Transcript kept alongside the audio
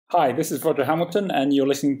Hi, this is Roger Hamilton, and you're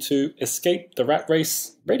listening to Escape the Rat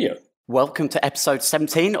Race Radio. Welcome to episode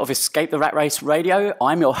 17 of Escape the Rat Race Radio.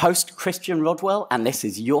 I'm your host, Christian Rodwell, and this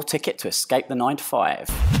is your ticket to escape the 9 to 5.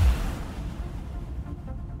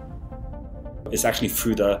 It's actually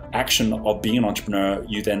through the action of being an entrepreneur,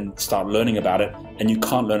 you then start learning about it, and you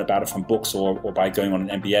can't learn about it from books or by going on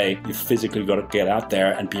an MBA. You've physically got to get out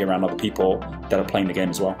there and be around other people that are playing the game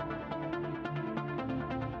as well.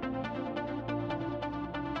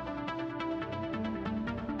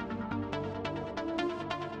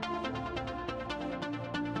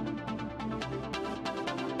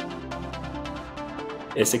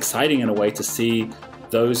 It's exciting in a way to see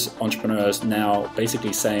those entrepreneurs now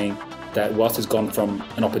basically saying that wealth has gone from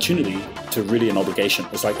an opportunity to really an obligation.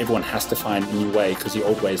 It's like everyone has to find a new way because the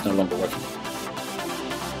old way is no longer working.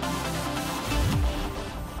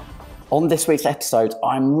 On this week's episode,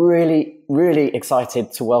 I'm really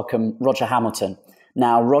excited to welcome Roger Hamilton.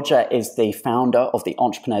 Now, Roger is the founder of the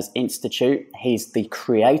Entrepreneurs Institute. He's the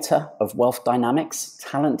creator of Wealth Dynamics,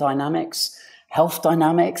 Talent Dynamics, Health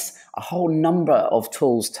Dynamics, a whole number of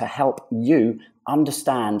tools to help you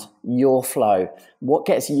understand your flow, what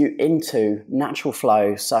gets you into natural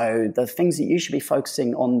flow, so the things that you should be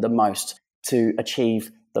focusing on the most to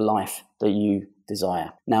achieve the life that you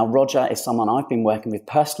desire. Now, Roger is someone I've been working with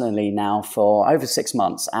personally now for over 6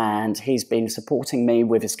 months, and he's been supporting me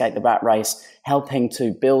with Escape the Rat Race, helping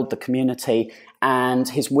to build the community, and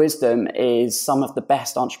his wisdom is some of the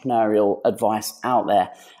best entrepreneurial advice out there.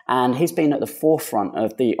 And he's been at the forefront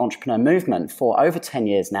of the entrepreneur movement for over 10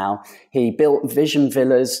 years now. He built Vision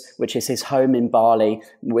Villas, which is his home in Bali,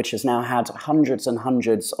 which has now had hundreds and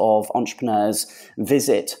hundreds of entrepreneurs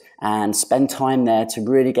visit and spend time there to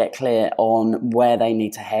really get clear on where they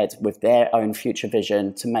need to head with their own future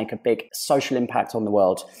vision to make a big social impact on the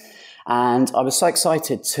world. And I was so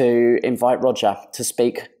excited to invite Roger to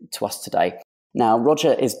speak to us today. Now,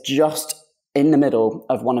 Roger is just in the middle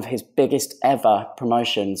of one of his biggest ever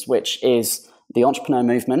promotions, which is the Entrepreneur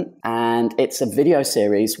Movement. And it's a video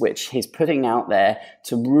series which he's putting out there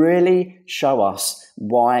to really show us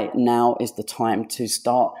why now is the time to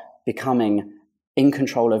start becoming in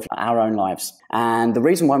control of our own lives. And the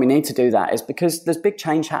reason why we need to do that is because there's big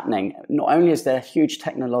change happening. Not only is there huge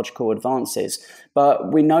technological advances,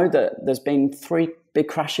 but we know that there's been 3 big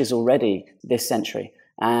crashes already this century.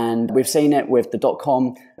 And we've seen it with the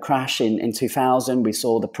dot-com crash in 2000. We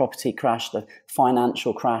saw the property crash, the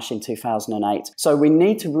financial crash in 2008. So we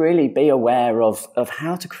need to really be aware of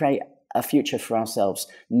how to create a future for ourselves,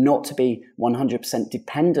 not to be 100%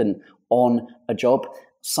 dependent on a job,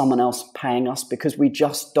 someone else paying us, because we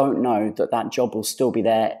just don't know that job will still be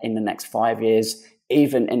there in the next 5 years,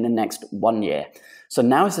 even in the next 1 year. So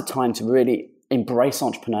now is the time to really embrace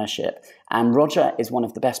entrepreneurship. And Roger is one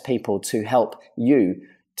of the best people to help you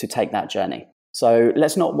to take that journey. So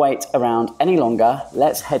let's not wait around any longer.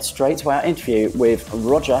 Let's head straight to our interview with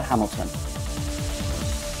Roger Hamilton.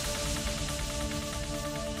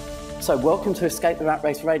 So welcome to Escape the Rat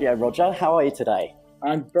Race Radio, Roger. How are you today?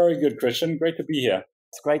 I'm very good, Christian. Great to be here.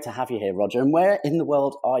 It's great to have you here, Roger. And where in the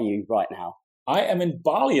world are you right now? I am in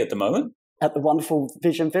Bali at the moment. At the wonderful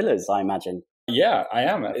Vision Villas, I imagine. Yeah, I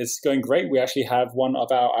am. It's going great. We actually have one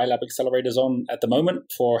of our iLab accelerators on at the moment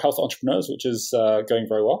for health entrepreneurs, which is going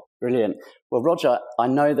very well. Brilliant. Well, Roger, I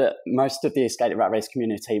know that most of the Escape the Rat Race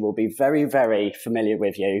community will be very familiar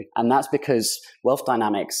with you. And that's because Wealth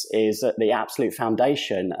Dynamics is at the absolute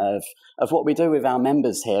foundation of what we do with our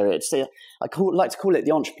members here. I like to call it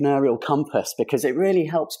the entrepreneurial compass, because it really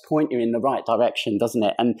helps point you in the right direction, doesn't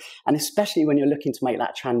it? And especially when you're looking to make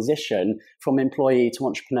that transition from employee to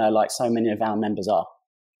entrepreneur, like so many of our members are.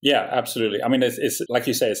 Yeah, absolutely. I mean, it's like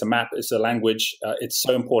you say, it's a map, it's a language. It's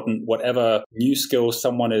so important. Whatever new skills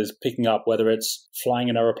someone is picking up, whether it's flying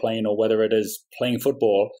an aeroplane or whether it is playing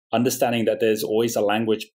football, understanding that there's always a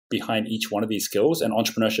language behind each one of these skills, and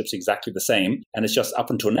entrepreneurship's exactly the same. And it's just up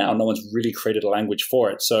until now, no one's really created a language for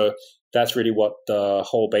it. So that's really what the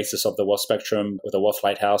whole basis of the Wealth Spectrum or the Wealth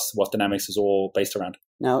Lighthouse, Wealth Dynamics is all based around.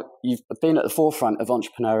 Now, you've been at the forefront of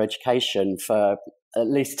entrepreneur education for at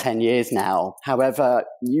least 10 years now. However,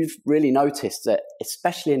 you've really noticed that,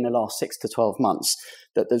 especially in the last 6 to 12 months,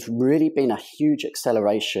 that there's really been a huge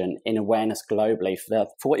acceleration in awareness globally for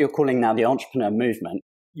what you're calling now the entrepreneur movement.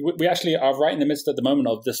 We actually are right in the midst at the moment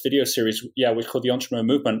of this video series. Yeah, we call the Entrepreneur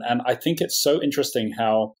Movement. And I think it's so interesting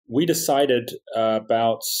how we decided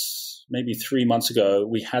about maybe 3 months ago,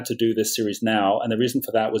 we had to do this series now. And the reason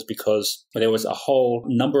for that was because there was a whole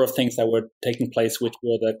number of things that were taking place, which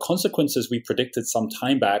were the consequences we predicted some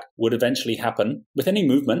time back would eventually happen. With any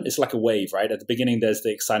movement, it's like a wave, right? At the beginning, there's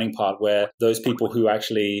the exciting part where those people who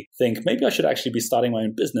actually think, maybe I should actually be starting my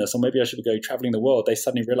own business, or maybe I should go traveling the world, they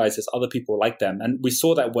suddenly realize there's other people like them. And we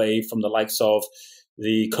saw that wave from the likes of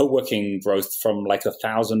the co-working growth from like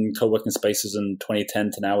 1,000 co-working spaces in 2010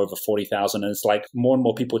 to now over 40,000. And it's like more and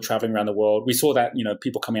more people traveling around the world. We saw that,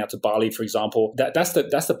 people coming out to Bali, for example. That's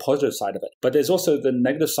the positive side of it. But there's also the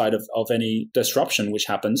negative side of any disruption which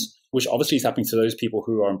happens, which obviously is happening to those people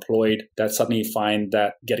who are employed that suddenly find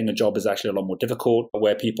that getting a job is actually a lot more difficult,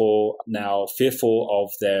 where people now fearful of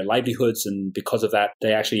their livelihoods. And because of that,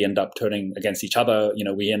 they actually end up turning against each other.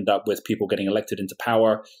 We end up with people getting elected into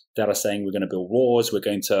power that are saying we're going to build walls, we're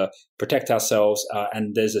going to protect ourselves.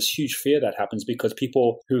 And there's this huge fear that happens because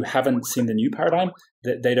people who haven't seen the new paradigm,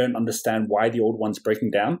 they don't understand why the old one's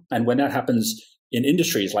breaking down. And when that happens in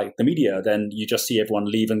industries like the media, then you just see everyone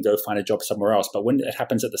leave and go find a job somewhere else. But when it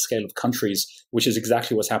happens at the scale of countries, which is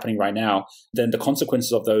exactly what's happening right now, then the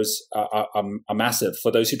consequences of those are massive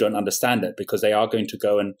for those who don't understand it, because they are going to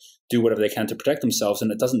go and do whatever they can to protect themselves.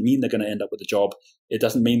 And it doesn't mean they're going to end up with a job. It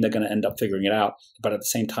doesn't mean they're going to end up figuring it out. But at the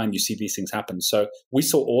same time, you see these things happen. So we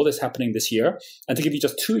saw all this happening this year. And to give you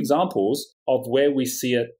just two examples of where we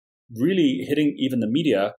see it really hitting even the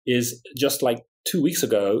media is just like 2 weeks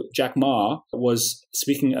ago, Jack Ma was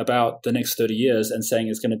speaking about the next 30 years and saying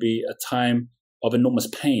it's going to be a time of enormous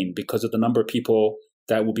pain because of the number of people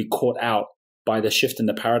that will be caught out by the shift in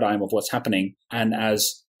the paradigm of what's happening. And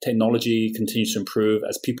as technology continues to improve,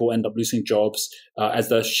 as people end up losing jobs, as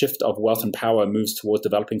the shift of wealth and power moves towards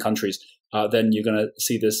developing countries, then you're going to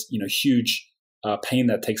see this huge pain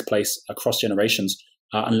that takes place across generations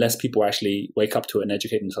unless people actually wake up to it and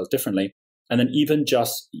educate themselves differently. And then even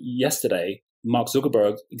just yesterday, Mark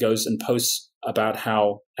Zuckerberg goes and posts about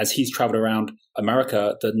how, as he's traveled around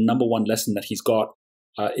America, the number one lesson that he's got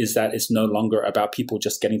is that it's no longer about people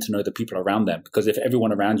just getting to know the people around them. Because if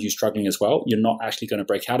everyone around you is struggling as well, you're not actually going to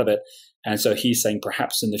break out of it. And so he's saying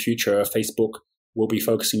perhaps in the future, Facebook will be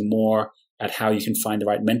focusing more at how you can find the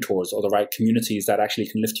right mentors or the right communities that actually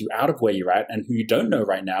can lift you out of where you're at and who you don't know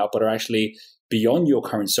right now, but are actually beyond your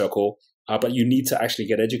current circle. But you need to actually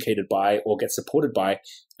get educated by or get supported by.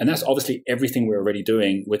 And that's obviously everything we're already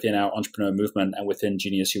doing within our entrepreneur movement and within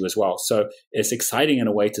GeniusU as well. So it's exciting in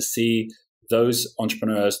a way to see those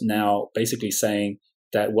entrepreneurs now basically saying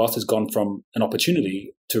that wealth has gone from an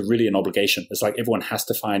opportunity to really an obligation. It's like everyone has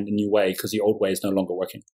to find a new way because the old way is no longer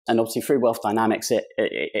working. And obviously through Wealth Dynamics, it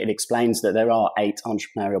explains that there are 8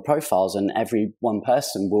 entrepreneurial profiles and every one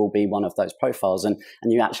person will be one of those profiles. And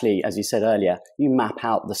you actually, as you said earlier, you map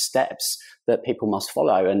out the steps that people must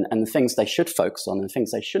follow and the things they should focus on and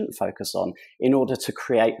things they shouldn't focus on in order to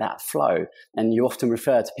create that flow. And you often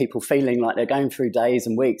refer to people feeling like they're going through days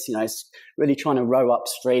and weeks, it's really trying to row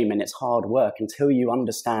upstream and it's hard work until you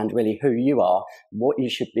understand really who you are, what you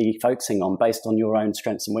should be focusing on based on your own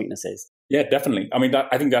strengths and weaknesses. Yeah, definitely. I mean,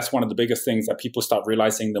 I think that's one of the biggest things that people start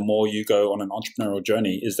realizing the more you go on an entrepreneurial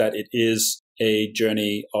journey is that it is a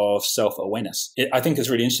journey of self-awareness. I think it's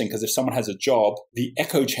really interesting because if someone has a job, the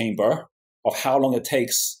echo chamber of how long it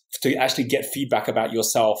takes to actually get feedback about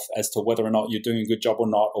yourself as to whether or not you're doing a good job or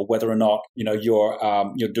not, or whether or not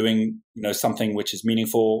you're doing something which is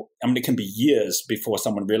meaningful. I mean, it can be years before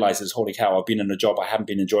someone realizes, holy cow, I've been in a job I haven't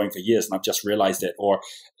been enjoying for years and I've just realized it. Or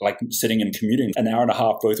like sitting and commuting an hour and a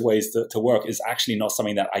half both ways to work is actually not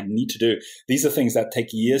something that I need to do. These are things that take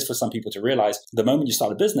years for some people to realize. The moment you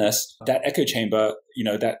start a business, that echo chamber,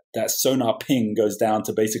 that sonar ping goes down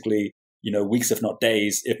to basically weeks, if not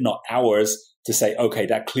days, if not hours, to say, okay,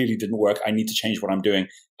 that clearly didn't work. I need to change what I'm doing.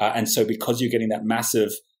 And so because you're getting that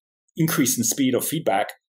massive increase in speed of feedback,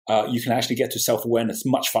 you can actually get to self-awareness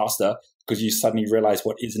much faster because you suddenly realize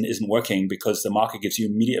what is and isn't working because the market gives you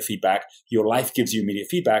immediate feedback. Your life gives you immediate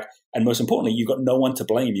feedback. And most importantly, you've got no one to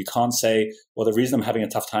blame. You can't say, well, the reason I'm having a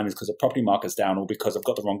tough time is because the property market's down or because I've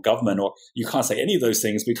got the wrong government, or you can't say any of those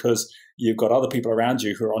things because you've got other people around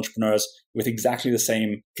you who are entrepreneurs with exactly the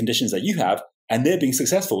same conditions that you have. And they're being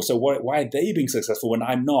successful. So why are they being successful when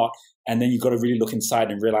I'm not? And then you've got to really look inside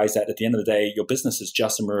and realize that at the end of the day, your business is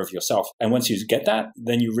just a mirror of yourself. And once you get that,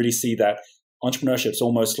 then you really see that entrepreneurship is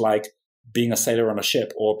almost like being a sailor on a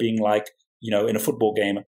ship or being like, in a football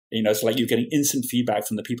game. It's like you're getting instant feedback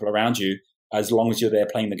from the people around you as long as you're there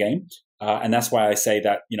playing the game. And that's why I say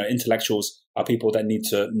that, intellectuals are people that need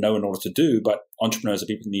to know in order to do, but entrepreneurs are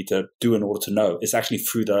people who need to do in order to know. It's actually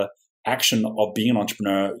through the action of being an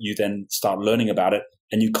entrepreneur, you then start learning about it,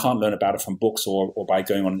 and you can't learn about it from books or by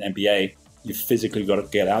going on an MBA. You've physically got to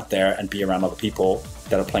get out there and be around other people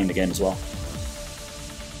that are playing the game as well.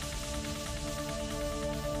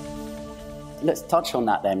 Let's touch on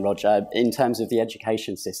that then, Roger, in terms of the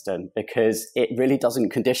education system, because it really doesn't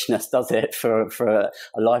condition us, does it, for a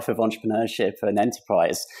life of entrepreneurship and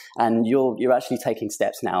enterprise? And you're actually taking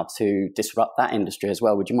steps now to disrupt that industry as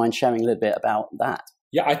well. Would you mind sharing a little bit about that?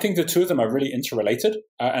 Yeah, I think the two of them are really interrelated,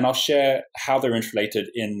 and I'll share how they're interrelated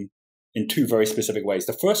in two very specific ways.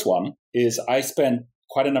 The first one is I spent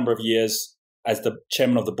quite a number of years as the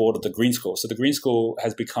chairman of the board of the Green School. So the Green School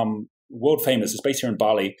has become world famous. It's based here in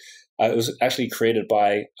Bali. It was actually created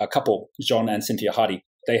by a couple, John and Cynthia Hardy.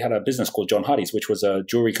 They had a business called John Hardy's, which was a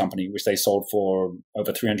jewelry company, which they sold for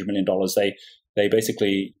over $300 million. They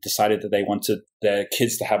basically decided that they wanted their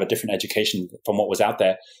kids to have a different education from what was out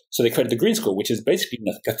there. So they created the Green School, which is basically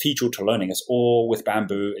a cathedral to learning. It's all with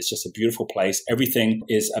bamboo. It's just a beautiful place. Everything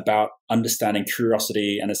is about understanding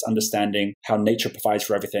curiosity, and it's understanding how nature provides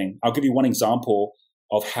for everything. I'll give you one example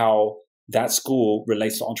of how that school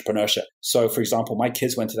relates to entrepreneurship. So, for example, my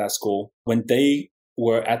kids went to that school. When they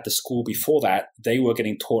were at the school before that, they were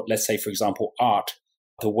getting taught, let's say, for example, art,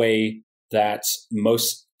 the way that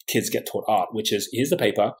most kids get taught art, which is here's the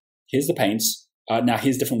paper, here's the paints, now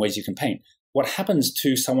here's different ways you can paint. What happens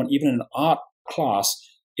to someone, even in an art class,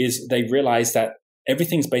 is they realize that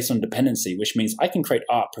everything's based on dependency, which means I can create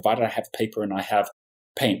art provided I have paper and I have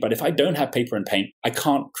paint. But if I don't have paper and paint, I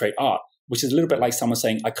can't create art, which is a little bit like someone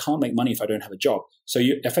saying, I can't make money if I don't have a job. So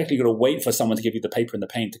you effectively got to wait for someone to give you the paper and the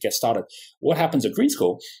paint to get started. What happens at Green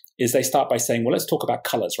School is they start by saying, well, let's talk about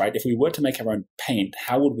colors, right? If we were to make our own paint,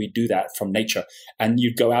 how would we do that from nature? And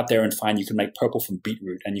you'd go out there and find you can make purple from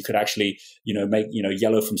beetroot, and you could actually, make,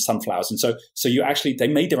 yellow from sunflowers. And so they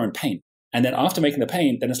made their own paint. And then after making the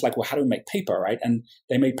paint, then it's like, well, how do we make paper, right? And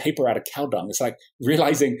they made paper out of cow dung. It's like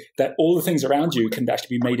realizing that all the things around you can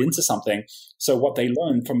actually be made into something. So what they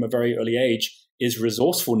learned from a very early age is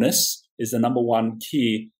resourcefulness is the number one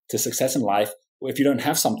key to success in life. If you don't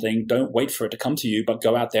have something, don't wait for it to come to you, but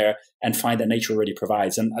go out there and find that nature already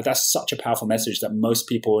provides. And that's such a powerful message that most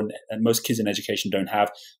people and most kids in education don't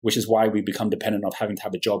have, which is why we become dependent on having to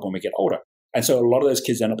have a job when we get older. And so a lot of those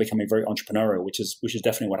kids end up becoming very entrepreneurial, which is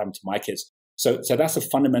definitely what happened to my kids. So that's a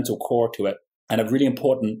fundamental core to it. And a really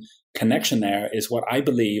important connection there is what I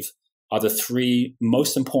believe are the three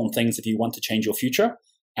most important things if you want to change your future.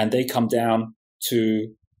 And they come down to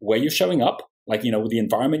where you're showing up, like, with the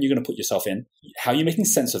environment you're going to put yourself in, how you're making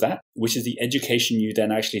sense of that, which is the education you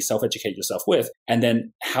then actually self-educate yourself with, and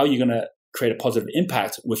then how you're going to create a positive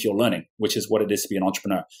impact with your learning, which is what it is to be an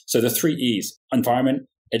entrepreneur. So the three E's: environment,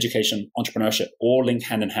 education, entrepreneurship, all link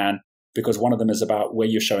hand in hand, because one of them is about where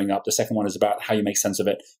you're showing up. The second one is about how you make sense of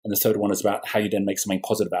it. And the third one is about how you then make something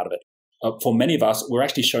positive out of it. For many of us, we're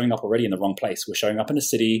actually showing up already in the wrong place. We're showing up in a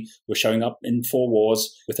city. We're showing up in 4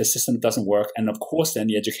 walls with a system that doesn't work. And of course, then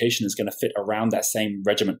the education is going to fit around that same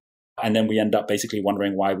regimen. And then we end up basically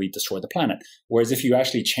wondering why we destroy the planet. Whereas if you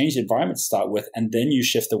actually change the environment to start with, and then you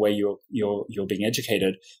shift the way you're being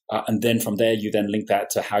educated, and then from there, you then link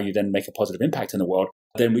that to how you then make a positive impact in the world,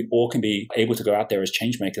 then we all can be able to go out there as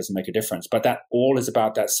change makers and make a difference. But that all is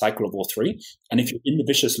about that cycle of all three. And if you're in the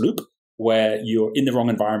vicious loop where you're in the wrong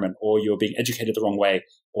environment, or you're being educated the wrong way,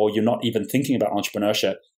 or you're not even thinking about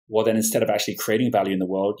entrepreneurship, well, then instead of actually creating value in the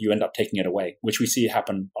world, you end up taking it away, which we see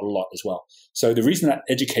happen a lot as well. So the reason that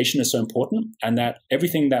education is so important, and that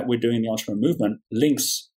everything that we're doing in the entrepreneur movement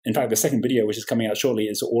links, in fact, the second video, which is coming out shortly,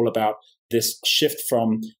 is all about this shift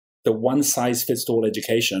from the one-size-fits-all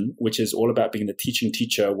education, which is all about being the teaching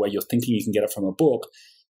teacher where you're thinking you can get it from a book,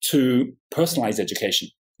 to personalized education,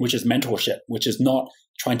 which is mentorship, which is not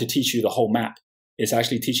trying to teach you the whole map. It's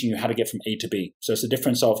actually teaching you how to get from A to B. So it's the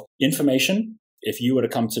difference of information. If you were to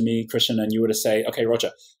come to me, Christian, and you were to say, okay,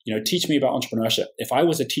 Roger, teach me about entrepreneurship. If I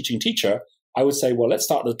was a teaching teacher, I would say, well, let's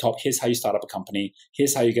start at the top. Here's how you start up a company.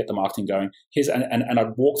 Here's how you get the marketing going. And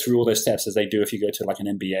I'd walk through all those steps as they do if you go to like an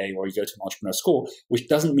MBA or you go to an entrepreneur school, which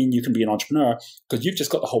doesn't mean you can be an entrepreneur, because you've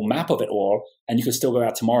just got the whole map of it all. And you can still go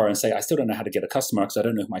out tomorrow and say, I still don't know how to get a customer because I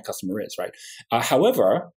don't know who my customer is, right?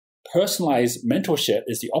 However, personalized mentorship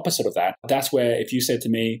is the opposite of that. That's where if you said to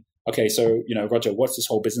me, okay, so, Roger, what's this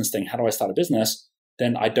whole business thing? How do I start a business?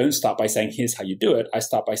 Then I don't start by saying, here's how you do it. I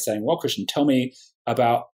start by saying, well, Christian, tell me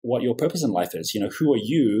about what your purpose in life is. Who are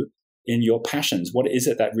you in your passions? What is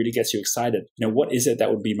it that really gets you excited? What is it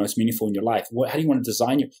that would be most meaningful in your life? How do you want to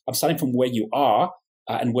design your? I'm starting from where you are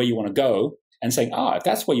and where you want to go, and saying, if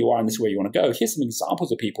that's where you are and this is where you want to go, here's some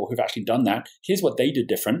examples of people who've actually done that. Here's what they did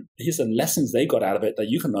different. Here's the lessons they got out of it that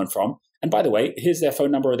you can learn from. And by the way, here's their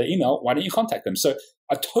phone number or their email. Why don't you contact them? So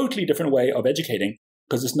a totally different way of educating,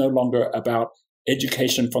 because it's no longer about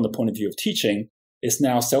education from the point of view of teaching. It's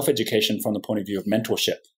now self-education from the point of view of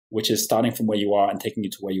mentorship, which is starting from where you are and taking you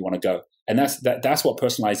to where you want to go. And that's what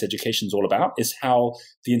personalized education is all about, is how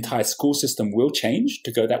the entire school system will change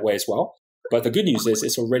to go that way as well. But the good news is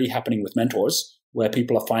it's already happening with mentors, where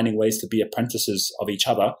people are finding ways to be apprentices of each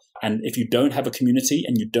other. And if you don't have a community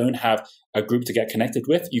and you don't have a group to get connected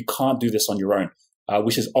with, you can't do this on your own,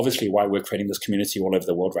 which is obviously why we're creating this community all over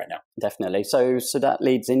the world right now. Definitely. So that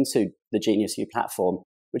leads into the GeniusU platform,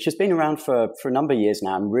 which has been around for a number of years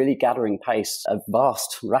now and really gathering pace at a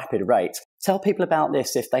vast, rapid rate. Tell people about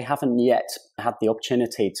this if they haven't yet had the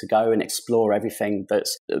opportunity to go and explore everything.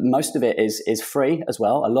 Most of it is free as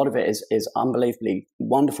well. A lot of it is unbelievably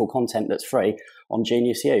wonderful content that's free on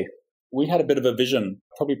GeniusU. We had a bit of a vision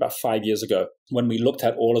probably about 5 years ago when we looked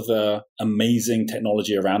at all of the amazing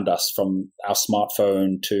technology around us, from our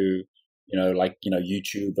smartphone to,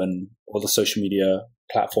 YouTube and all the social media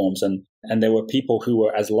platforms. And there were people who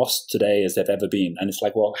were as lost today as they've ever been. And it's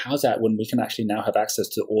like, well, how's that when we can actually now have access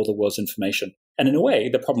to all the world's information? And in a way,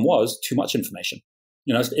 the problem was too much information.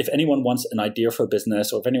 If anyone wants an idea for a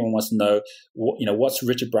business, or if anyone wants to know, what's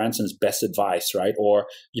Richard Branson's best advice, right? Or,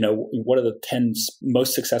 what are the 10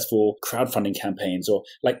 most successful crowdfunding campaigns? Or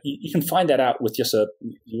you can find that out with just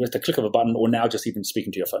with the click of a button, or now just even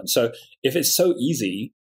speaking to your phone. So if it's so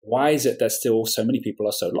easy, why is it that still so many people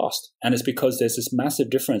are so lost? And it's because there's this massive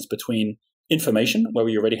difference between information, where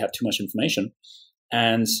we already have too much information,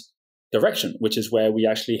 and direction, which is where we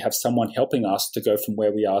actually have someone helping us to go from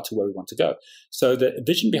where we are to where we want to go. So the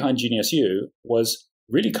vision behind GeniusU was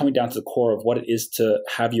really coming down to the core of what it is to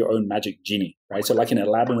have your own magic genie, right? So like in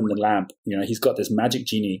Aladdin and the lamp, he's got this magic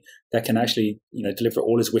genie that can actually, deliver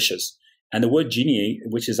all his wishes. And the word genie,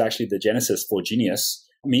 which is actually the genesis for genius,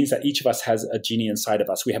 means that each of us has a genie inside of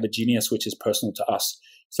us. We have a genius which is personal to us.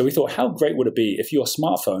 So we thought, how great would it be if your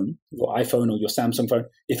smartphone, your iPhone or your Samsung phone,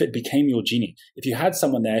 if it became your genie? If you had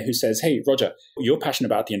someone there who says, hey, Roger, you're passionate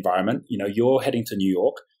about the environment, you're heading to New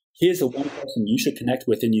York. Here's the one person you should connect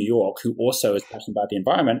with in New York who also is passionate about the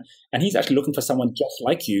environment. And he's actually looking for someone just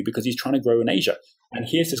like you because he's trying to grow in Asia. And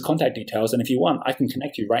here's his contact details. And if you want, I can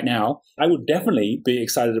connect you right now. I would definitely be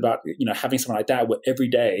excited about, having someone like that, where every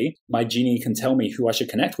day my genie can tell me who I should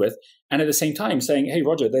connect with. And at the same time saying, hey,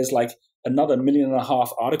 Roger, there's another 1.5 million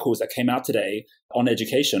articles that came out today on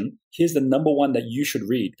education. Here's the number one that you should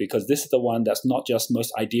read, because this is the one that's not just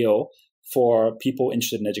most ideal for people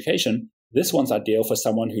interested in education. This one's ideal for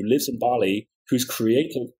someone who lives in Bali, whose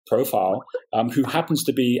creative profile, who happens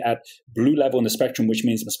to be at blue level in the spectrum, which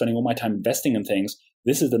means I'm spending all my time investing in things.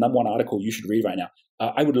 This is the number one article you should read right now.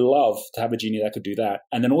 I would love to have a genie that could do that.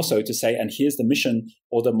 And then also to say, and here's the mission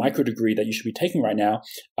or the micro degree that you should be taking right now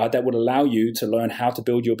that would allow you to learn how to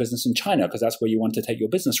build your business in China, because that's where you want to take your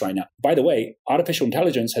business right now. By the way, artificial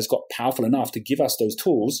intelligence has got powerful enough to give us those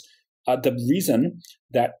tools. The reason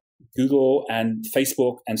that Google and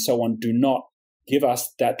Facebook and so on do not give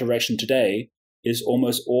us that direction today is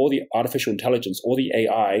almost all the artificial intelligence, all the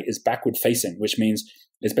AI is backward facing, which means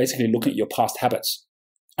it's basically looking at your past habits.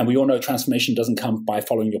 And we all know transformation doesn't come by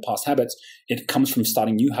following your past habits. It comes from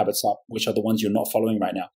starting new habits up, which are the ones you're not following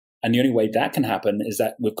right now. And the only way that can happen is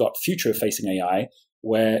that we've got future facing AI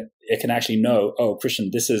where it can actually know, oh, Christian,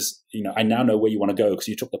 this is, I now know where you want to go because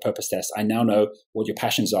you took the purpose test. I now know what your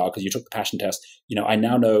passions are because you took the passion test. I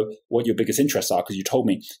now know what your biggest interests are because you told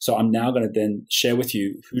me. So I'm now going to then share with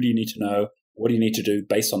you, who do you need to know? What do you need to do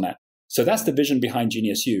based on that? So that's the vision behind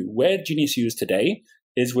GeniusU. Where GeniusU is today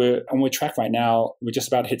is we're on track right now. We're just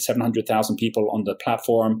about to hit 700,000 people on the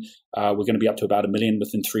platform. We're going to be up to about 1 million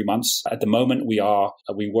within 3 months. At the moment, we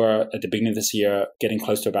were at the beginning of this year getting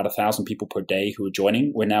close to about 1,000 people per day who are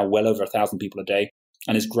joining. We're now well over 1,000 people a day,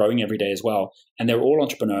 and it's growing every day as well. And they're all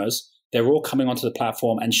entrepreneurs. They're all coming onto the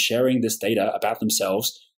platform and sharing this data about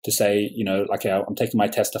themselves to say, I'm taking my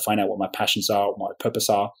test to find out what my passions are, what my purpose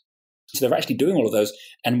are. So they're actually doing all of those.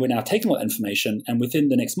 And we're now taking all that information. And within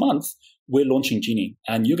the next month, we're launching Genie.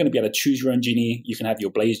 And you're going to be able to choose your own Genie. You can have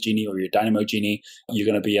your Blaze Genie or your Dynamo Genie. You're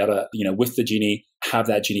going to be able to, with the Genie, have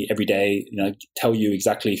that Genie every day, tell you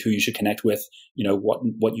exactly who you should connect with,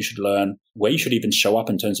 what you should learn, where you should even show up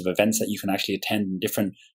in terms of events that you can actually attend in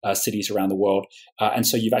different cities around the world. And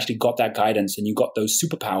so you've actually got that guidance and you've got those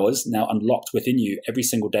superpowers now unlocked within you every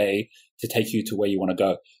single day to take you to where you want to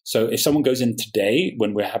go. So if someone goes in today,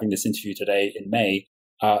 when we're having this interview today in May,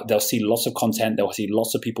 they'll see lots of content. They'll see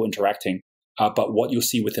lots of people interacting. But what you'll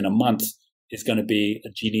see within a month is going to be a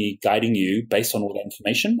Genie guiding you based on all that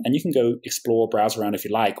information. And you can go explore, browse around if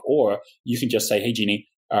you like, or you can just say, hey, Genie,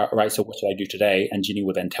 all right, so what should I do today? And Genie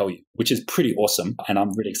will then tell you, which is pretty awesome. And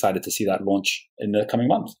I'm really excited to see that launch in the coming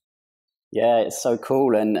months. Yeah, it's so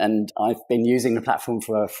cool. And I've been using the platform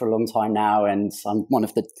for a long time now, and I'm one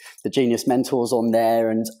of the Genius mentors on there.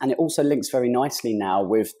 And it also links very nicely now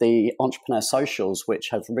with the Entrepreneur Socials, which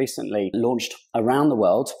have recently launched around the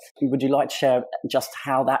world. Would you like to share just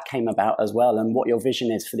how that came about as well and what your vision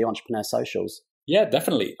is for the Entrepreneur Socials? Yeah,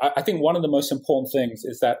 definitely. I think one of the most important things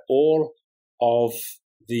is that all of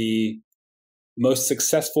the most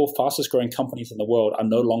successful, fastest growing companies in the world are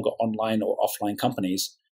no longer online or offline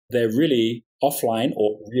companies. They're really offline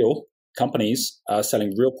or real companies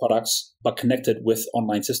selling real products, but connected with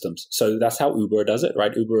online systems. So that's how Uber does it,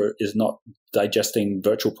 right? Uber is not digesting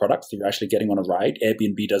virtual products. You're actually getting on a ride.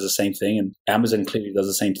 Airbnb does the same thing, and Amazon clearly does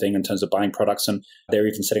the same thing in terms of buying products, and they're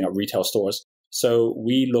even setting up retail stores. So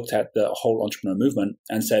we looked at the whole entrepreneur movement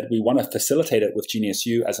and said, we want to facilitate it with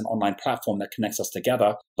GeniusU as an online platform that connects us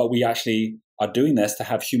together, but we actually are doing this to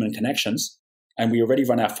have human connections. And we already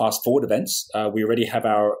run our fast forward events. We already have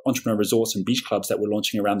our entrepreneur resorts and beach clubs that we're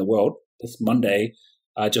launching around the world. This Monday,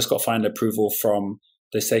 just got final approval from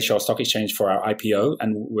the Seychelles Stock Exchange for our IPO.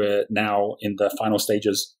 And we're now in the final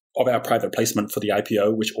stages of our private placement for the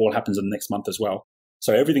IPO, which all happens in the next month as well.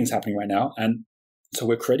 So everything's happening right now. And so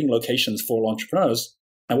we're creating locations for entrepreneurs.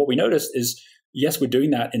 And what we noticed is, yes, we're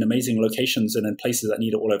doing that in amazing locations and in places that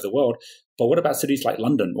need it all over the world. But what about cities like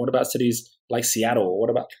London? What about cities like Seattle? What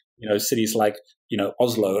about cities like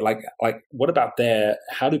Oslo? Like what about there?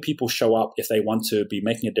 How do people show up if they want to be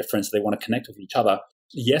making a difference? They want to connect with each other.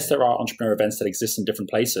 Yes, there are entrepreneur events that exist in different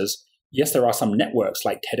places. Yes, there are some networks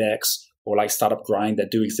like TEDx or like Startup Grind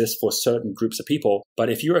that do exist for certain groups of people. But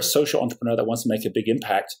if you're a social entrepreneur that wants to make a big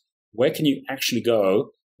impact, where can you actually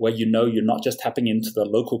go where you're not just tapping into the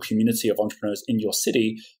local community of entrepreneurs in your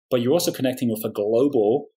city, but you're also connecting with a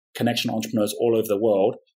global connection of entrepreneurs all over the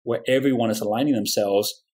world, where everyone is aligning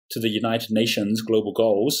themselves to the United Nations global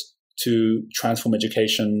goals to transform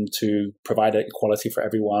education, to provide equality for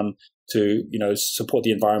everyone, to support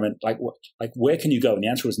the environment. Like where can you go? And the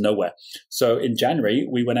answer was nowhere. So in January,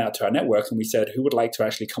 we went out to our network and we said, who would like to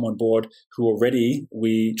actually come on board, who already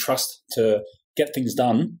we trust to get things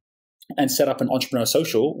done, and set up an entrepreneur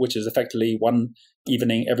social, which is effectively one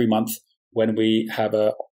evening every month when we have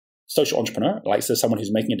a social entrepreneur, like so someone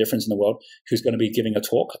who's making a difference in the world, who's going to be giving a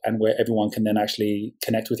talk, and where everyone can then actually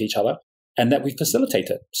connect with each other, and that we facilitate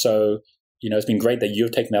it. So, it's been great that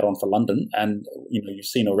you've taken that on for London, and you've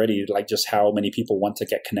seen already like just how many people want to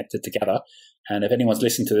get connected together. And if anyone's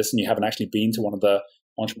listening to this and you haven't actually been to one of the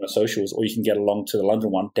entrepreneur socials, or you can get along to the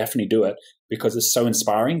London one, definitely do it, because it's so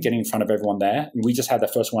inspiring getting in front of everyone there. And we just had the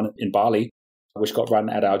first one in Bali, which got run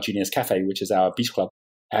at our Genius Cafe, which is our beach club.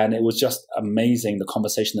 And it was just amazing, the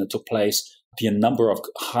conversation that took place, the number of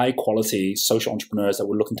high quality social entrepreneurs that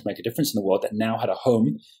were looking to make a difference in the world that now had a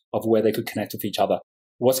home of where they could connect with each other.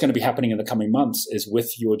 What's going to be happening in the coming months is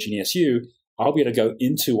with your GeniusU, I'll be able to go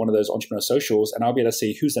into one of those entrepreneur socials and I'll be able to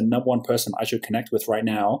see who's the number one person I should connect with right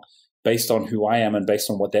now based on who I am and based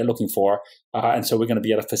on what they're looking for. And so we're going to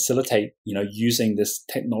be able to facilitate, using this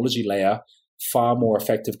technology layer, far more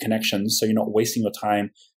effective connections. So you're not wasting your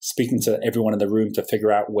time speaking to everyone in the room to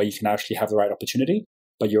figure out where you can actually have the right opportunity,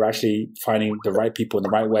 but you're actually finding the right people in the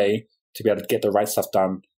right way to be able to get the right stuff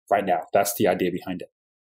done right now. That's the idea behind it.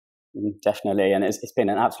 Definitely, and it's been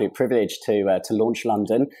an absolute privilege to launch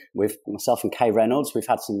London with myself and Kay Reynolds. We've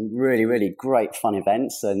had some really, really great fun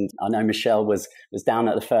events, and I know Michelle was down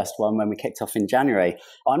at the first one when we kicked off in January.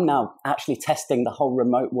 I'm now actually testing the whole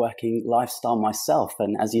remote working lifestyle myself,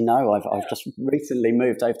 and as you know, I've just recently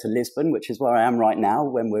moved over to Lisbon, which is where I am right now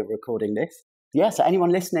when we're recording this. Yeah, so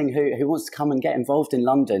anyone listening who wants to come and get involved in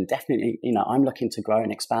London, definitely, I'm looking to grow and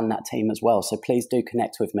expand that team as well. So please do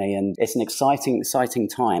connect with me. And it's an exciting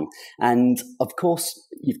time. And of course,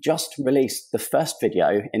 you've just released the first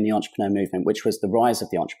video in the entrepreneur movement, which was the rise of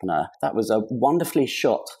the entrepreneur. That was a wonderfully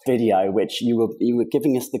shot video, which you were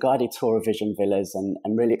giving us the guided tour of Vision Villas and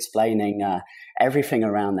really explaining everything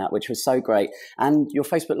around that, which was so great. And your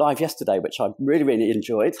Facebook Live yesterday, which I really, really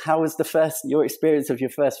enjoyed. How was your experience of your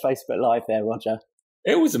first Facebook Live there, Roger?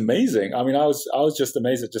 It was amazing. I mean, I was just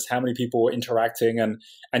amazed at just how many people were interacting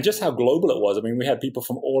and just how global it was. I mean, we had people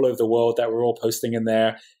from all over the world that were all posting in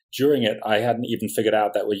there. During it, I hadn't even figured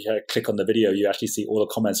out that when you click on the video, you actually see all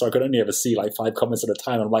the comments. So I could only ever see like 5 comments at a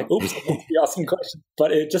time. I'm like, oops, I must be asking questions.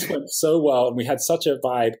 But it just went so well. And we had such a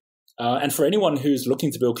vibe. And for anyone who's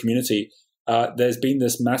looking to build community, there's been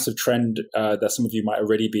this massive trend that some of you might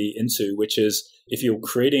already be into, which is if you're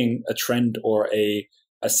creating a trend or a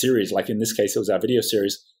series, like in this case, it was our video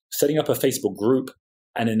series, setting up a Facebook group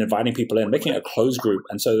and then inviting people in, making it a closed group.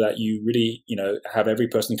 And so that you really, have every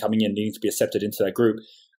person coming in needing to be accepted into that group.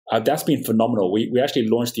 That's been phenomenal. We actually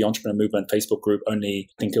launched the Entrepreneur Movement Facebook group only,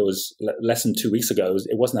 I think it was less than 2 weeks ago.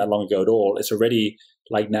 It wasn't that long ago at all. It's already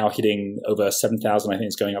like now hitting over 7,000. I think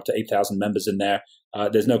it's going up to 8,000 members in there.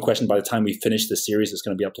 There's no question by the time we finish the series, it's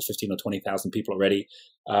going to be up to 15 or 20,000 people already.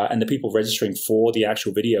 And the people registering for the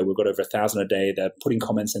actual video, we've got over 1,000 a day. They're putting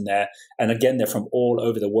comments in there. And again, they're from all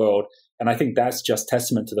over the world. And I think that's just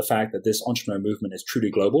testament to the fact that this entrepreneur movement is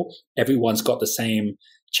truly global. Everyone's got the same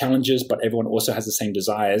challenges, but everyone also has the same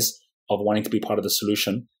desires of wanting to be part of the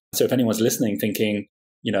solution. So if anyone's listening thinking,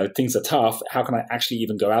 things are tough, how can I actually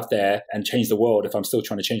even go out there and change the world if I'm still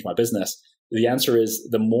trying to change my business? The answer is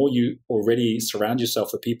the more you already surround yourself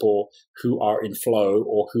with people who are in flow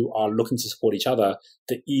or who are looking to support each other,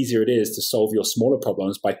 the easier it is to solve your smaller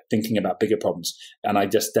problems by thinking about bigger problems. And I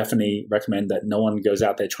just definitely recommend that no one goes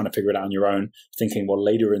out there trying to figure it out on your own, thinking, well,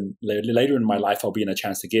 later in my life, I'll be in a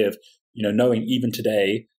chance to give. Knowing even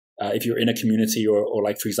today, if you're in a community or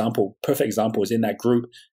like, for example, perfect example is in that group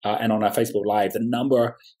and on our Facebook Live, the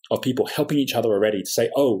number of people helping each other already to say,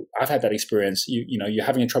 oh, I've had that experience. You're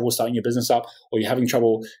having trouble starting your business up, or you're having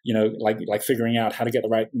trouble, like figuring out how to get the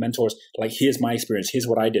right mentors. Like, here's my experience. Here's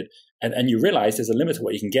what I did. And you realize there's a limit to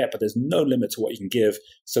what you can get, but there's no limit to what you can give.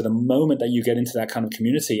 So the moment that you get into that kind of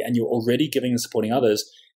community and you're already giving and supporting others,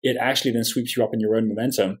 it actually then sweeps you up in your own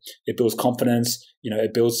momentum. It builds confidence.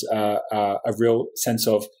 It builds a real sense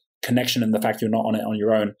of connection in the fact you're not on it on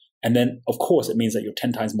your own. And then, of course, it means that you're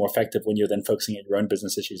 10 times more effective when you're then focusing on your own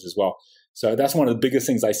business issues as well. So that's one of the biggest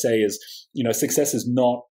things I say is, success is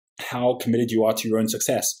not how committed you are to your own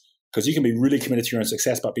success, because you can be really committed to your own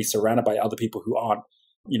success, but be surrounded by other people who aren't.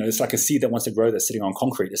 It's like a seed that wants to grow that's sitting on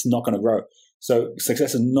concrete. It's not going to grow. So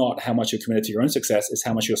success is not how much you're committed to your own success. It's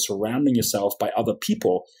how much you're surrounding yourself by other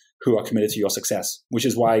people who are committed to your success, which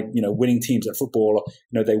is why, winning teams at football,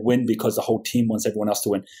 they win because the whole team wants everyone else to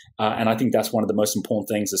win. And I think that's one of the most important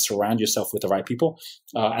things, is surround yourself with the right people.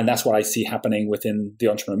 And that's what I see happening within the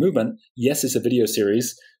entrepreneur movement. Yes, it's a video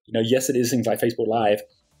series. Yes, it is things like Facebook Live.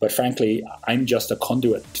 But frankly, I'm just a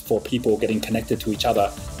conduit for people getting connected to each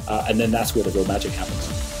other. And then that's where the real magic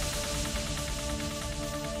happens.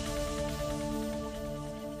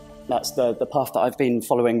 That's the path that I've been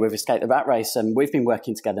following with Escape the Rat Race. And we've been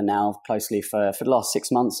working together now closely for the last 6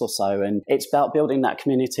 months or so. And it's about building that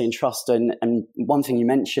community and trust. And one thing you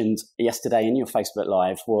mentioned yesterday in your Facebook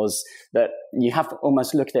Live was that you have to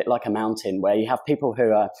almost look at it like a mountain, where you have people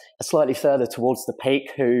who are slightly further towards the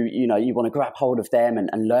peak, who, you want to grab hold of them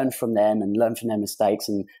and learn from them and learn from their mistakes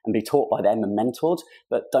and be taught by them and mentored.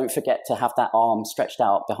 But don't forget to have that arm stretched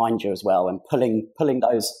out behind you as well, and pulling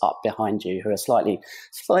those up behind you who are slightly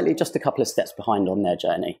just a couple of steps behind on their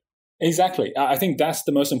journey. Exactly. I think that's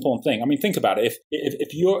the most important thing. I mean, think about it.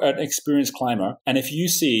 If you're an experienced climber, and if you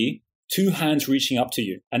see two hands reaching up to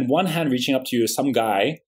you, and one hand reaching up to you is some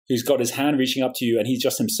guy who's got his hand reaching up to you and he's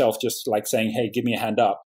just himself, just like saying, hey, give me a hand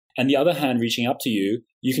up. And the other hand reaching up to you,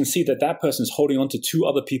 you can see that person's holding on to two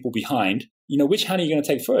other people behind. Which hand are you going to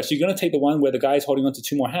take first? You're going to take the one where the guy is holding on to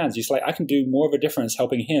two more hands. It's like, I can do more of a difference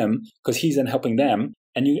helping him because he's then helping them.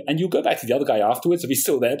 And you'll go back to the other guy afterwards if he's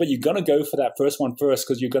still there, but you're going to go for that first one first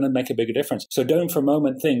because you're going to make a bigger difference. So don't for a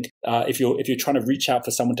moment think if you're trying to reach out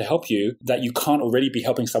for someone to help you, that you can't already be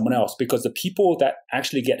helping someone else, because the people that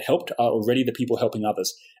actually get helped are already the people helping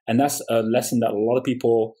others. And that's a lesson that a lot of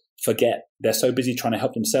people forget. They're so busy trying to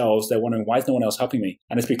help themselves, they're wondering, why is no one else helping me?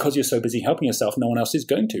 And it's because you're so busy helping yourself, no one else is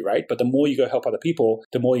going to, right? But the more you go help other people,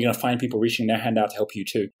 the more you're going to find people reaching their hand out to help you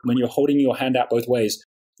too. When you're holding your hand out both ways,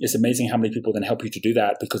 it's amazing how many people then help you to do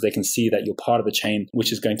that, because they can see that you're part of a chain,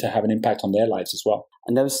 which is going to have an impact on their lives as well.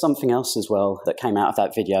 And there was something else as well that came out of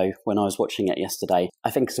that video when I was watching it yesterday. I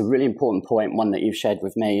think it's a really important point, one that you've shared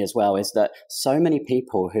with me as well, is that so many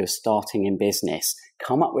people who are starting in business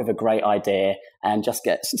come up with a great idea and just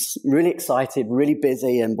get really excited, really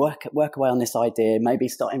busy, and work away on this idea, maybe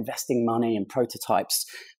start investing money in prototypes.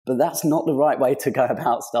 But that's not the right way to go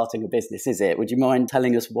about starting a business, is it? Would you mind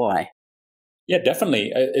telling us why? Yeah,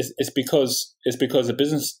 definitely. It's because a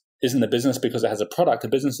business isn't a business because it has a product. A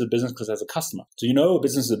business is a business because it has a customer. So a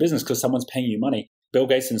business is a business because someone's paying you money. Bill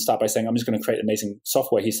Gates didn't start by saying, I'm just going to create amazing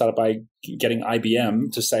software. He started by getting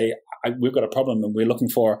IBM to say, we've got a problem and we're looking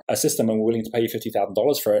for a system and we're willing to pay you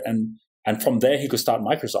 $50,000 for it. And from there, he could start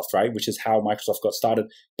Microsoft, right? Which is how Microsoft got started,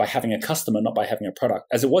 by having a customer, not by having a product.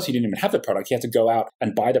 As it was, he didn't even have the product. He had to go out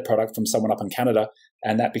and buy the product from someone up in Canada,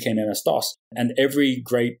 and that became MS-DOS. And every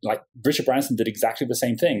great, like Richard Branson did exactly the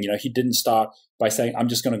same thing. He didn't start by saying, I'm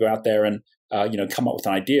just going to go out there and, come up with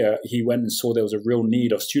an idea. He went and saw there was a real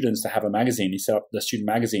need of students to have a magazine. He set up the student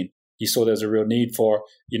magazine. he saw there's a real need for,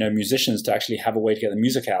 musicians to actually have a way to get the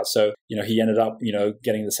music out. So, he ended up,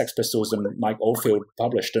 getting the Sex Pistols and Mike Oldfield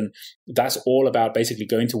published. And that's all about basically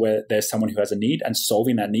going to where there's someone who has a need and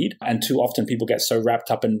solving that need. And too often people get so wrapped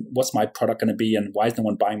up in what's my product going to be and why is no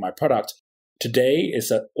one buying my product? Today is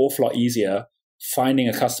an awful lot easier finding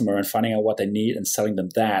a customer and finding out what they need and selling them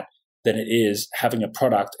that than it is having a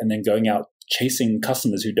product and then going out chasing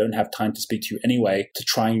customers who don't have time to speak to you anyway to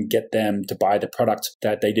try and get them to buy the product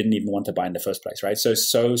that they didn't even want to buy in the first place, right? So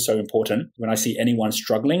important. When I see anyone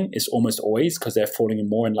struggling, it's almost always because they're falling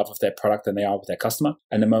more in love with their product than they are with their customer.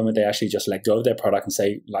 And the moment they actually just let go of their product and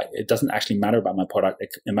say, like, it doesn't actually matter about my product,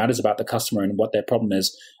 it matters about the customer and what their problem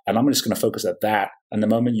is, and I'm just going to focus at that. And the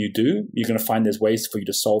moment you do, you're going to find there's ways for you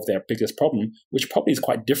to solve their biggest problem, which probably is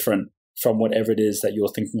quite different from whatever it is that you're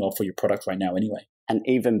thinking of for your product right now anyway. And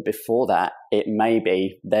even before that, it may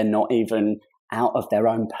be they're not even out of their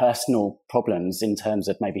own personal problems in terms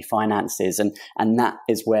of maybe finances. And that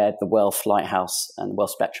is where the Wealth Lighthouse and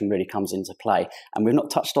Wealth Spectrum really comes into play. And we've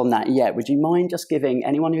not touched on that yet. Would you mind just giving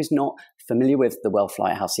anyone who's not familiar with the Wealth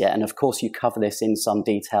Lighthouse yet, and of course you cover this in some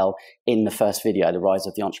detail in the first video, The Rise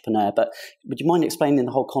of the Entrepreneur, but would you mind explaining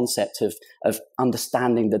the whole concept of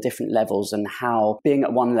understanding the different levels and how being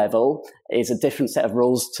at one level is a different set of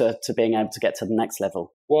rules to being able to get to the next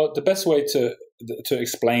level? Well, the best way to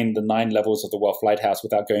explain the 9 levels of the Wealth Lighthouse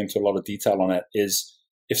without going into a lot of detail on it is,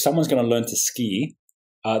 if someone's going to learn to ski,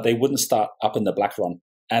 they wouldn't start up in the Black Run.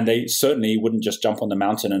 And they certainly wouldn't just jump on the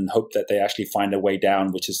mountain and hope that they actually find a way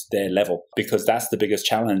down, which is their level. Because that's the biggest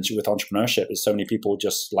challenge with entrepreneurship, is so many people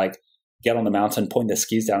just like get on the mountain, point their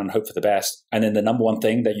skis down and hope for the best. And then the number one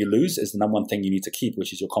thing that you lose is the number one thing you need to keep,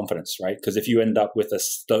 which is your confidence, right? Because if you end up with a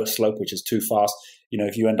slope which is too fast,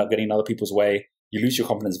 if you end up getting in other people's way, you lose your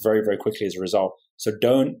confidence very, very quickly as a result. So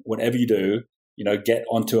don't, whatever you do, get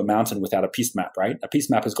onto a mountain without a piece map, right? A piece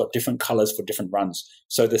map has got different colors for different runs.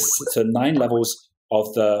 So 9 levels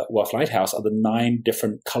of the Wealth Lighthouse are the 9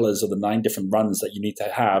 different colors of the 9 different runs that you need to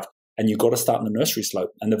have. And you've got to start in the nursery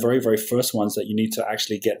slope. And the very, very first ones that you need to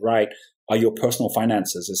actually get right are your personal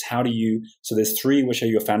finances. So there's 3 which are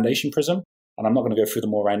your foundation prism. And I'm not going to go through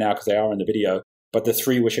them all right now because they are in the video. But the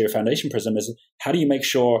 3 which are your foundation prism is, how do you make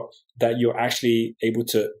sure that you're actually able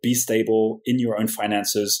to be stable in your own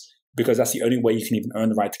finances? Because that's the only way you can even earn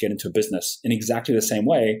the right to get into a business. In exactly the same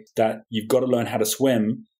way that you've got to learn how to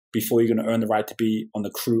swim before you're going to earn the right to be on the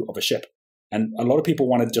crew of a ship. And a lot of people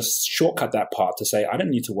want to just shortcut that part to say, I don't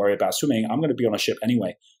need to worry about swimming. I'm going to be on a ship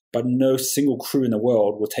anyway. But no single crew in the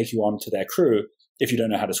world will take you on to their crew if you don't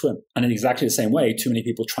know how to swim. And in exactly the same way, too many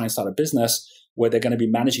people try and start a business where they're going to be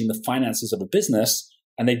managing the finances of a business,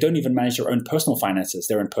 and they don't even manage their own personal finances.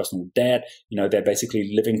 They're in personal debt. They're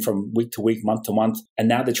basically living from week to week, month to month. And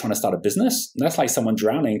now they're trying to start a business. And that's like someone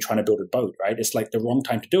drowning trying to build a boat, right? It's like the wrong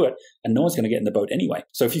time to do it. And no one's going to get in the boat anyway.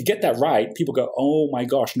 So if you get that right, people go, oh my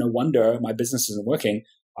gosh, no wonder my business isn't working.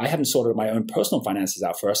 I haven't sorted my own personal finances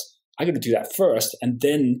out first. I got to do that first. And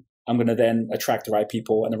then I'm going to then attract the right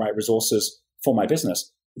people and the right resources for my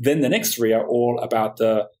business. Then the next 3 are all about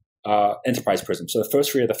the enterprise prism. So the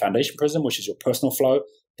first 3 are the foundation prism, which is your personal flow.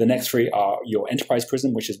 The next 3 are your enterprise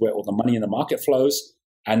prism, which is where all the money in the market flows.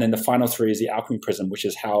 And then the final 3 is the alchemy prism, which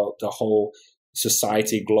is how the whole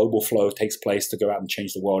society, global flow takes place to go out and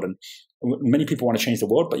change the world. And many people want to change the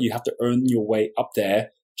world, but you have to earn your way up there,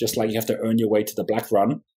 just like you have to earn your way to the Black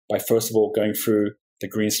Run by first of all going through the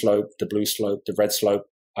green slope, the blue slope, the red slope,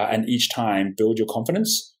 and each time build your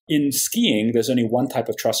confidence. In skiing, there's only one type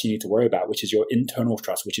of trust you need to worry about, which is your internal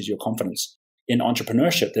trust, which is your confidence. In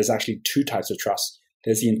entrepreneurship, there's actually 2 types of trust.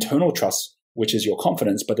 There's the internal trust, which is your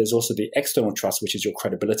confidence, but there's also the external trust, which is your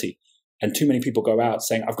credibility. And too many people go out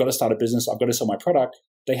saying, I've got to start a business, I've got to sell my product.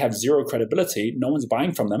 They have 0 credibility. No one's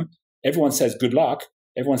buying from them. Everyone says, good luck.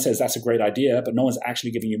 Everyone says that's a great idea, but no one's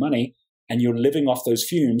actually giving you money. And you're living off those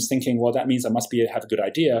fumes thinking, well, that means I must have a good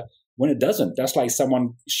idea, when it doesn't. That's like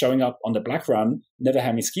someone showing up on the Black Run, never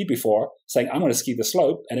having skied before, saying, I'm going to ski the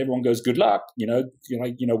slope. And everyone goes, good luck,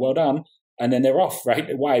 well done. And then they're off, right?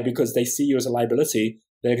 Why? Because they see you as a liability.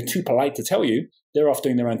 They're too polite to tell you. They're off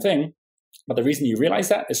doing their own thing. But the reason you realize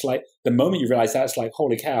that, it's like the moment you realize that, it's like,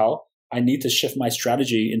 holy cow, I need to shift my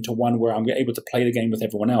strategy into one where I'm able to play the game with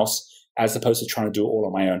everyone else, as opposed to trying to do it all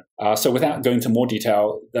on my own. So without going into more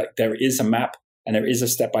detail, there is a map and there is a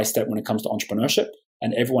step-by-step when it comes to entrepreneurship.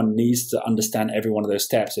 And everyone needs to understand every one of those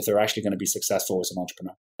steps if they're actually going to be successful as an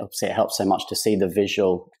entrepreneur. Obviously, it helps so much to see the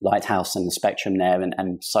visual lighthouse and the spectrum there.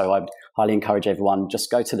 And so I'd highly encourage everyone, just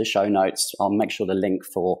go to the show notes. I'll make sure the link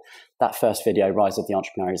for that first video, Rise of the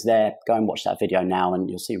Entrepreneur, is there. Go and watch that video now and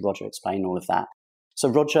you'll see Roger explain all of that. So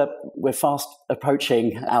Roger, we're fast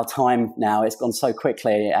approaching our time now. It's gone so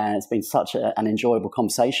quickly and it's been such an enjoyable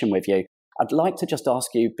conversation with you. I'd like to just ask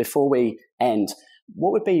you before we end,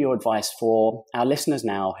 what would be your advice for our listeners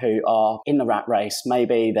now who are in the rat race?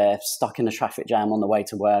 Maybe they're stuck in a traffic jam on the way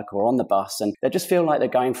to work or on the bus and they just feel like they're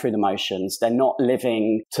going through the motions. They're not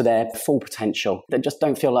living to their full potential. They just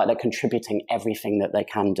don't feel like they're contributing everything that they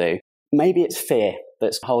can do. Maybe it's fear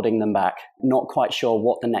that's holding them back, not quite sure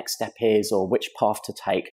what the next step is or which path to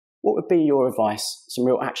take. What would be your advice, some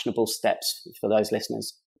real actionable steps for those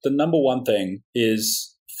listeners? The number one thing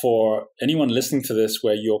is for anyone listening to this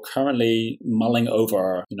where you're currently mulling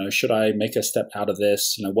over, should I make a step out of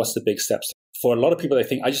this? What's the big steps? For a lot of people, they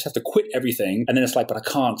think I just have to quit everything. And then it's like, but I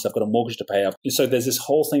can't because I've got a mortgage to pay off. So there's this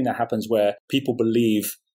whole thing that happens where people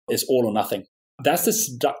believe it's all or nothing. That's the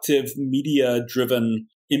seductive, media-driven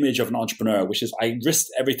image of an entrepreneur, which is I risked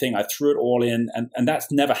everything, I threw it all in, and that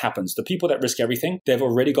never happens. The people that risk everything, they've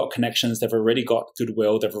already got connections, they've already got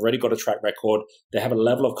goodwill, they've already got a track record, they have a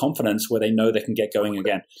level of confidence where they know they can get going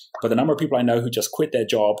again. But the number of people I know who just quit their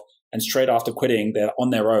job and straight after quitting, they're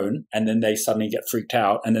on their own, and then they suddenly get freaked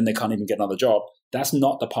out, and then they can't even get another job. That's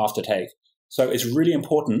not the path to take. So it's really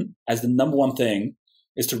important, as the number one thing,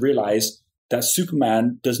 is to realize that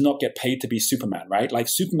Superman does not get paid to be Superman, right? Like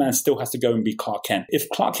Superman still has to go and be Clark Kent. If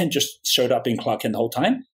Clark Kent just showed up being Clark Kent the whole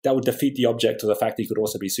time, that would defeat the object of the fact that he could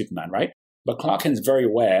also be Superman, right? But Clark Kent is very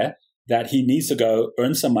aware that he needs to go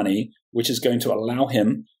earn some money, which is going to allow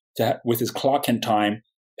him to, with his Clark Kent time,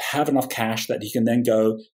 have enough cash that he can then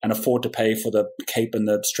go and afford to pay for the cape and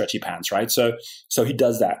the stretchy pants, right? So he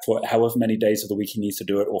does that for however many days of the week he needs to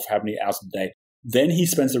do it or for how many hours a day. Then he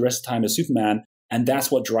spends the rest of the time as Superman. And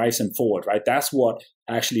that's what drives him forward, right? That's what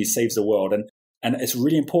actually saves the world. And it's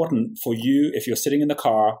really important for you, if you're sitting in the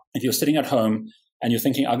car, if you're sitting at home and you're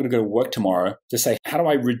thinking, I'm going to go to work tomorrow, to say, how do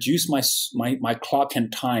I reduce my Clark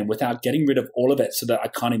Kent time without getting rid of all of it so that I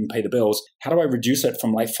can't even pay the bills? How do I reduce it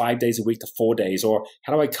from like 5 days a week to 4 days? Or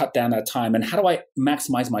how do I cut down that time? And how do I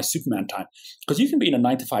maximize my Superman time? Because you can be in a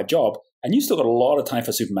 9-to-5 job and you still got a lot of time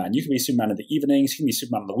for Superman. You can be Superman in the evenings, you can be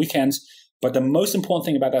Superman on the weekends. But the most important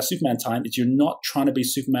thing about that Superman time is you're not trying to be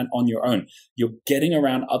Superman on your own. You're getting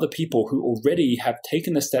around other people who already have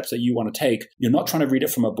taken the steps that you want to take. You're not trying to read it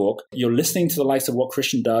from a book. You're listening to the likes of what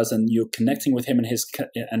Christian does, and you're connecting with him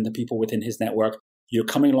and the people within his network. You're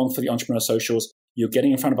coming along for the entrepreneur socials. You're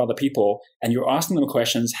getting in front of other people, and you're asking them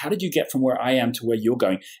questions. How did you get from where I am to where you're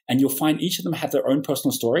going? And you'll find each of them have their own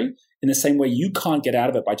personal story in the same way you can't get out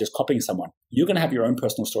of it by just copying someone. You're going to have your own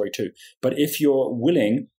personal story too. But if you're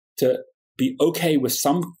willing to be okay with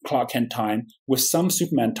some Clark Kent time, with some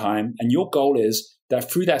Superman time, and your goal is that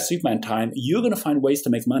through that Superman time, you're going to find ways to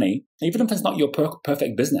make money, even if it's not your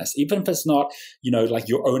perfect business, even if it's not, like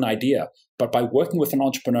your own idea. But by working with an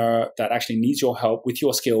entrepreneur that actually needs your help with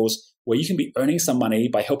your skills, where you can be earning some money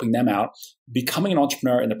by helping them out, becoming an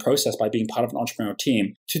entrepreneur in the process by being part of an entrepreneurial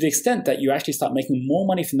team, to the extent that you actually start making more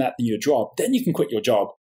money from that than your job, then you can quit your job.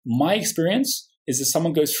 My experience is if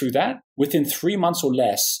someone goes through that, within 3 months or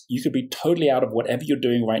less, you could be totally out of whatever you're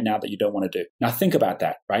doing right now that you don't want to do. Now think about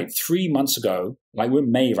that, right? 3 months ago, like we're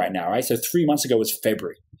May right now, right? So 3 months ago was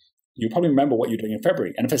February. You probably remember what you're doing in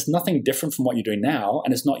February. And if it's nothing different from what you're doing now,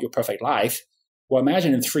 and it's not your perfect life, well,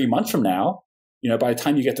 imagine in 3 months from now, by the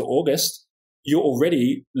time you get to August, you're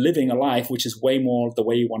already living a life which is way more the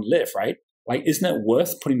way you want to live, right? Like, isn't it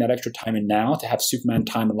worth putting that extra time in now to have Superman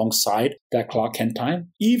time alongside that Clark Kent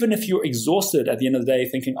time? Even if you're exhausted at the end of the day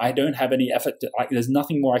thinking, I don't have any effort, there's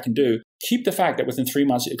nothing more I can do, keep the fact that within 3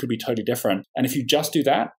 months, it could be totally different. And if you just do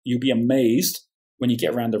that, you'll be amazed when you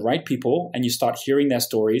get around the right people and you start hearing their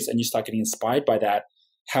stories and you start getting inspired by that,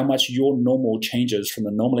 how much your normal changes from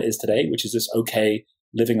the normal it is today, which is this okay,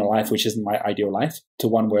 living a life which isn't my ideal life, to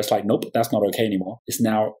one where it's like, nope, that's not okay anymore. It's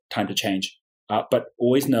now time to change. But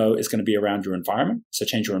always know it's going to be around your environment. So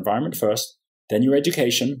change your environment first, then your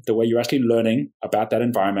education, the way you're actually learning about that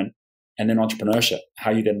environment, and then entrepreneurship,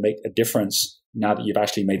 how you then make a difference now that you've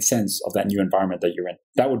actually made sense of that new environment that you're in.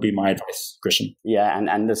 That would be my advice, Christian. Yeah,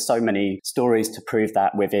 and there's so many stories to prove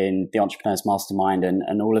that within the Entrepreneurs Mastermind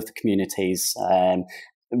and all of the communities,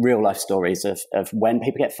 real life stories of when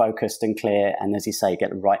people get focused and clear, and as you say,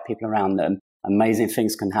 get the right people around them, amazing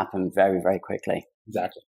things can happen very, very quickly.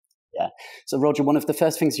 Exactly. Yeah. So Roger, one of the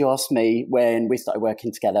first things you asked me when we started working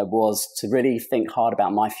together was to really think hard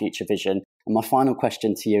about my future vision. And my final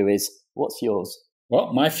question to you is, what's yours?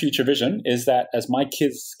 Well, my future vision is that as my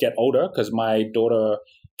kids get older, because my daughter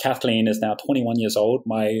Kathleen is now 21 years old.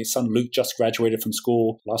 My son Luke just graduated from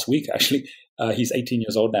school last week, actually. He's 18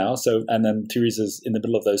 years old now. So, and then Teresa's in the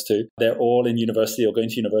middle of those two. They're all in university or going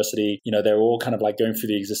to university. They're all kind of like going through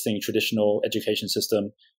the existing traditional education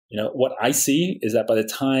system. What I see is that by the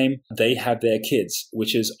time they have their kids,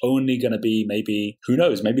 which is only going to be maybe, who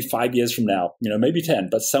knows, maybe 5 years from now, maybe 10,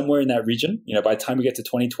 but somewhere in that region, by the time we get to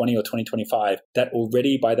 2020 or 2025, that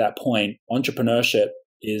already by that point, entrepreneurship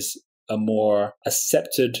is a more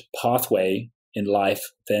accepted pathway in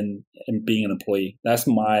life than in being an employee. That's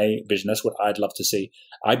my vision. That's what I'd love to see.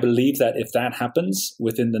 I believe that if that happens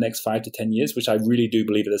within the next 5 to 10 years, which I really do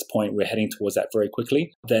believe at this point, we're heading towards that very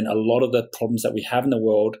quickly, then a lot of the problems that we have in the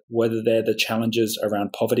world, whether they're the challenges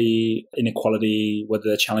around poverty, inequality, whether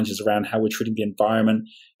they're challenges around how we're treating the environment,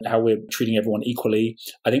 how we're treating everyone equally,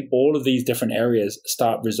 I think all of these different areas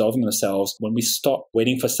start resolving themselves when we stop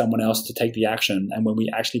waiting for someone else to take the action and when we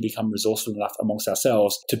actually become resourceful enough amongst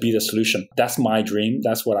ourselves to be the solution. That's my dream.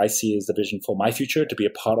 That's what I see as the vision for my future, to be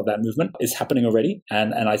a part of that movement. It's happening already.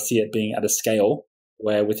 And I see it being at a scale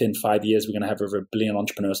where within 5 years, we're going to have over 1 billion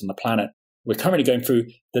entrepreneurs on the planet. We're currently going through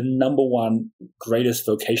the number one greatest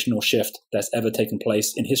vocational shift that's ever taken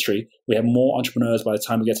place in history. We have more entrepreneurs by the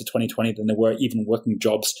time we get to 2020 than there were even working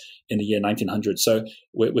jobs in the year 1900. So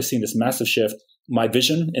we're seeing this massive shift. My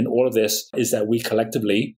vision in all of this is that we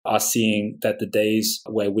collectively are seeing that the days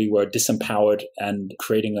where we were disempowered and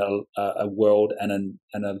creating a world and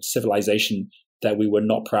a civilization that we were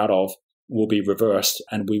not proud of will be reversed,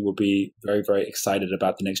 and we will be very, very excited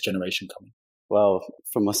about the next generation coming. Well,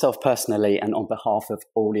 from myself personally and on behalf of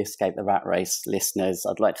all the Escape the Rat Race listeners,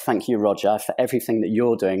 I'd like to thank you, Roger, for everything that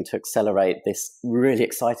you're doing to accelerate this really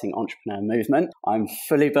exciting entrepreneur movement. I'm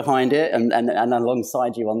fully behind it and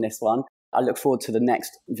alongside you on this one. I look forward to the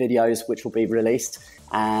next videos which will be released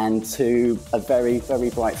and to a very, very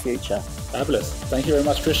bright future. Fabulous. Thank you very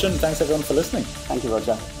much, Christian. Thanks everyone for listening. Thank you,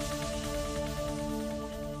 Roger.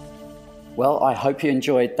 Well, I hope you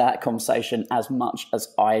enjoyed that conversation as much as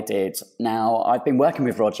I did. Now, I've been working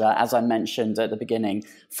with Roger, as I mentioned at the beginning,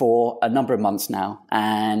 for a number of months now,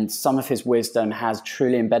 and some of his wisdom has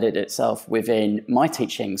truly embedded itself within my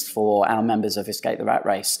teachings for our members of Escape the Rat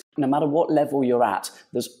Race. No matter what level you're at,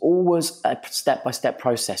 there's always a step-by-step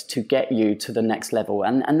process to get you to the next level.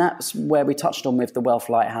 And that's where we touched on with the Wealth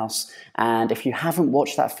Lighthouse. And if you haven't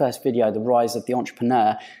watched that first video, The Rise of the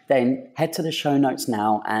Entrepreneur, then head to the show notes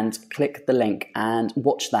now and click the link and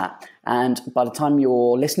watch that. And by the time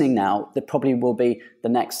you're listening now, there probably will be the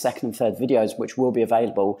next second and third videos which will be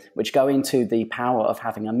available, which go into the power of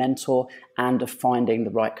having a mentor and of finding the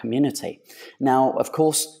right community. Now, of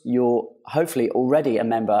course, you're hopefully already a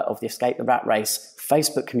member of the Escape the Rat Race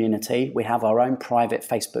Facebook community. We have our own private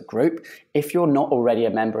Facebook group. If you're not already a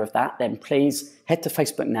member of that, then please head to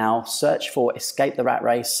Facebook now, search for Escape the Rat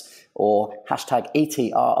Race or hashtag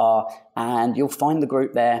ETRR, and you'll find the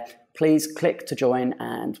group there. Please click to join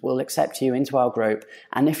and we'll accept you into our group.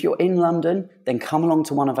 And if you're in London, then come along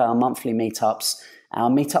to one of our monthly meetups. Our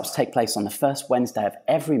meetups take place on the first Wednesday of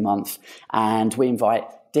every month, and we invite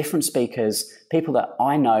different speakers, people that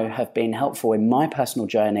I know have been helpful in my personal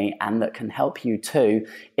journey and that can help you too.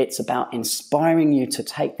 It's about inspiring you to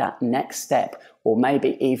take that next step, or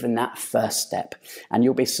maybe even that first step. And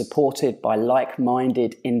you'll be supported by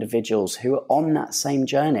like-minded individuals who are on that same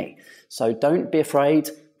journey. So don't be afraid.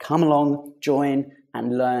 Come along, join,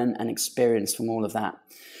 and learn and experience from all of that.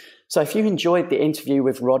 So if you enjoyed the interview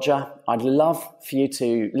with Roger, I'd love for you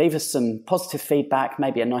to leave us some positive feedback,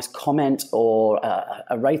 maybe a nice comment or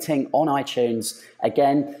a rating on iTunes.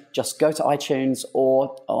 Again, just go to iTunes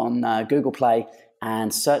or on Google Play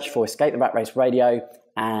and search for Escape the Rat Race Radio.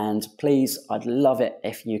 And please, I'd love it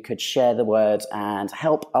if you could share the word and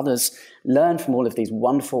help others learn from all of these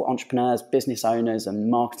wonderful entrepreneurs, business owners,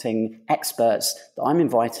 and marketing experts that I'm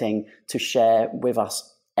inviting to share with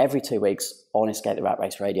us every 2 weeks on Escape the Rat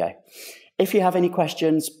Race Radio. If you have any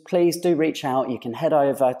questions, please do reach out. You can head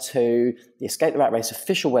over to the Escape the Rat Race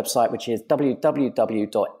official website, which is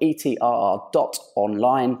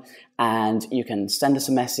www.etrr.online, and you can send us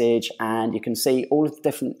a message and you can see all of the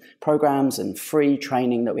different programs and free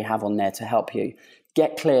training that we have on there to help you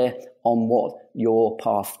get clear on what your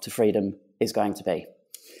path to freedom is going to be.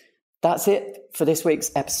 That's it for this week's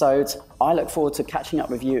episode. I look forward to catching up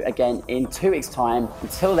with you again in 2 weeks' time.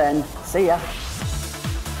 Until then, see ya.